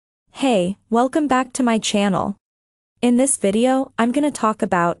Hey, welcome back to my channel. In this video, I'm gonna talk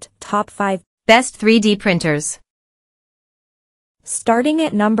about top 5 best 3D printers. Starting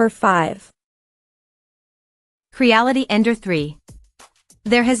at number 5. Creality Ender 3.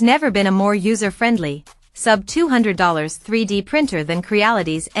 There has never been a more user-friendly, sub-$200 3D printer than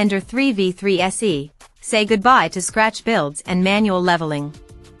Creality's Ender 3 V3 SE. Say goodbye to scratch builds and manual leveling.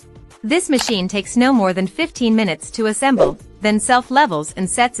 This machine takes no more than 15 minutes to assemble, then self-levels and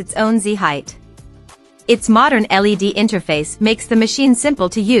sets its own Z height. Its modern LED interface makes the machine simple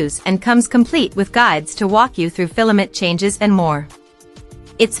to use and comes complete with guides to walk you through filament changes and more.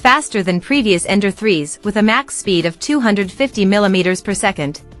 It's faster than previous Ender 3s with a max speed of 250 mm per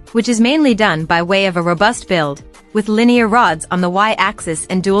second, which is mainly done by way of a robust build, with linear rods on the Y-axis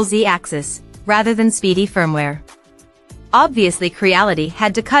and dual Z-axis, rather than speedy firmware. Obviously Creality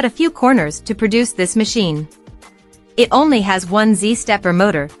had to cut a few corners to produce this machine. It only has one Z-stepper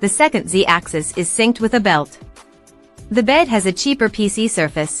motor, the second Z-axis is synced with a belt. The bed has a cheaper PC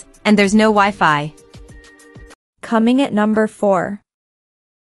surface, and there's no Wi-Fi. Coming at number 4.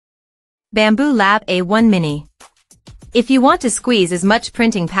 Bambu Lab A1 Mini. If you want to squeeze as much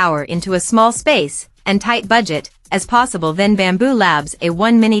printing power into a small space and tight budget as possible, then Bambu Lab's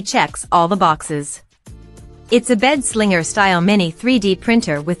A1 Mini checks all the boxes. It's a bed slinger style mini 3D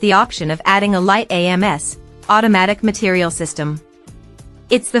printer with the option of adding a light AMS, automatic material system.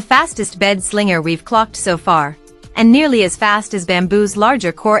 It's the fastest bed slinger we've clocked so far, and nearly as fast as Bambu's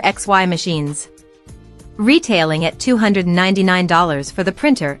larger Core XY machines. Retailing at $299 for the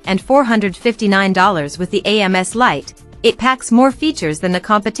printer and $459 with the AMS Lite, it packs more features than the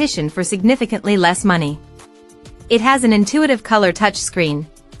competition for significantly less money. It has an intuitive color touchscreen,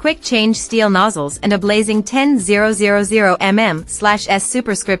 quick change steel nozzles and a blazing 10,000 mm/s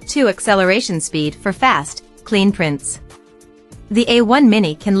superscript 2 acceleration speed for fast, clean prints. The A1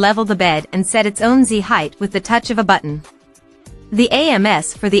 Mini can level the bed and set its own Z height with the touch of a button. The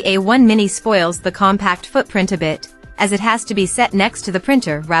AMS for the A1 Mini spoils the compact footprint a bit, as it has to be set next to the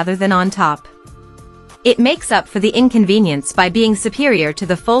printer rather than on top. It makes up for the inconvenience by being superior to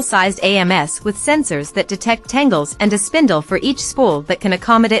the full-sized AMS with sensors that detect tangles and a spindle for each spool that can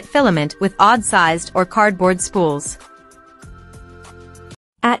accommodate filament with odd-sized or cardboard spools.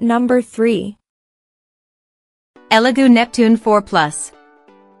 At number 3. Elegoo Neptune 4 Plus.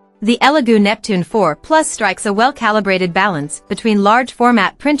 The Elegoo Neptune 4 Plus strikes a well-calibrated balance between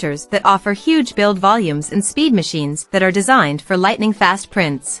large-format printers that offer huge build volumes and speed machines that are designed for lightning-fast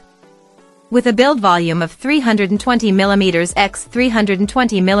prints. With a build volume of 320 mm x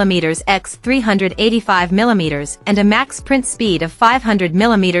 320 mm x 385 mm and a max print speed of 500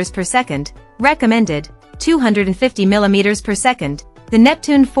 mm per second, recommended 250 mm per second, the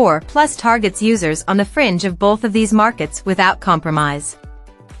Neptune 4 Plus targets users on the fringe of both of these markets without compromise.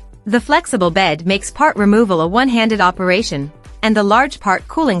 The flexible bed makes part removal a one-handed operation, and the large part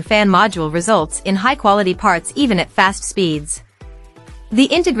cooling fan module results in high-quality parts even at fast speeds. The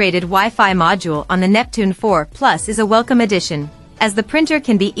integrated Wi-Fi module on the Neptune 4 Plus is a welcome addition, as the printer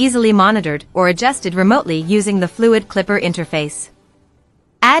can be easily monitored or adjusted remotely using the Fluid Clipper interface.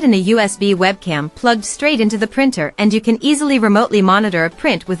 Add in a USB webcam plugged straight into the printer and you can easily remotely monitor a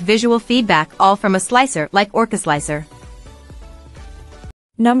print with visual feedback, all from a slicer like OrcaSlicer.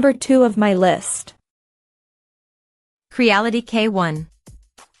 Number 2 of my list. Creality K1.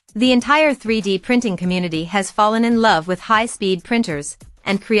 The entire 3D printing community has fallen in love with high-speed printers,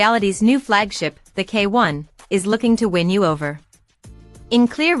 and Creality's new flagship, the K1, is looking to win you over. In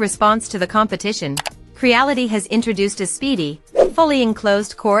clear response to the competition, Creality has introduced a speedy, fully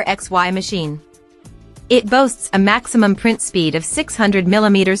enclosed Core XY machine. It boasts a maximum print speed of 600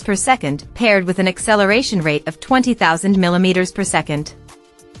 mm per second paired with an acceleration rate of 20,000 mm per second.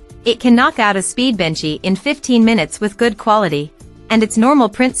 It can knock out a speed benchy in 15 minutes with good quality, and its normal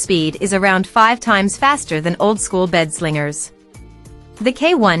print speed is around 5 times faster than old-school bed slingers. The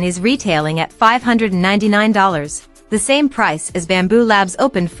K1 is retailing at $599, the same price as Bambu Lab's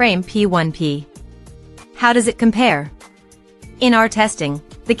open-frame P1P. How does it compare? In our testing,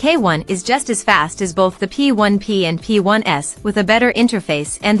 the K1 is just as fast as both the P1P and P1S with a better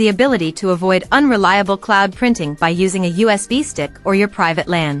interface and the ability to avoid unreliable cloud printing by using a USB stick or your private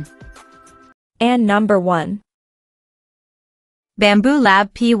LAN. And number 1. Bambu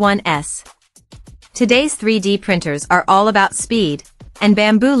Lab P1S. Today's 3D printers are all about speed, and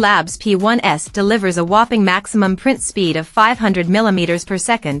Bambu Lab's P1S delivers a whopping maximum print speed of 500 mm per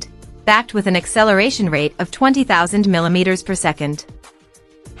second, backed with an acceleration rate of 20,000 mm per second.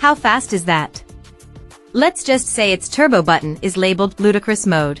 How fast is that? Let's just say its turbo button is labeled ludicrous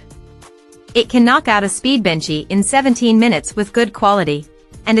mode. It can knock out a speed benchy in 17 minutes with good quality,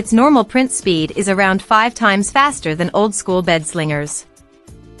 and its normal print speed is around 5 times faster than old-school bed slingers.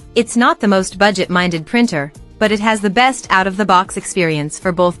 It's not the most budget-minded printer, but it has the best out-of-the-box experience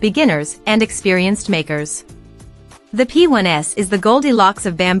for both beginners and experienced makers. The P1S is the Goldilocks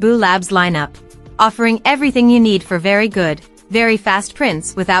of Bambu Labs lineup, offering everything you need for very good, very fast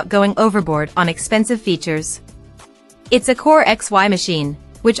prints without going overboard on expensive features. It's a Core XY machine,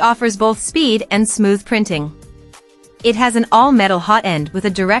 which offers both speed and smooth printing. It has an all-metal hot end with a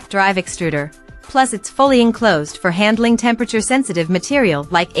direct drive extruder, plus it's fully enclosed for handling temperature-sensitive material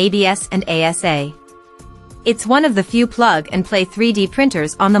like ABS and ASA. It's one of the few plug-and-play 3D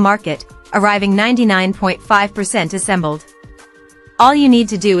printers on the market, arriving 99.5% assembled. All you need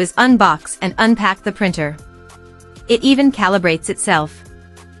to do is unbox and unpack the printer. It even calibrates itself.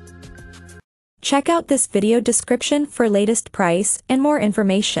 Check out this video description for latest price and more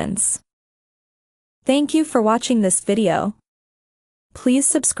informations. Thank you for watching this video. Please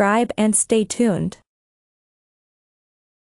subscribe and stay tuned.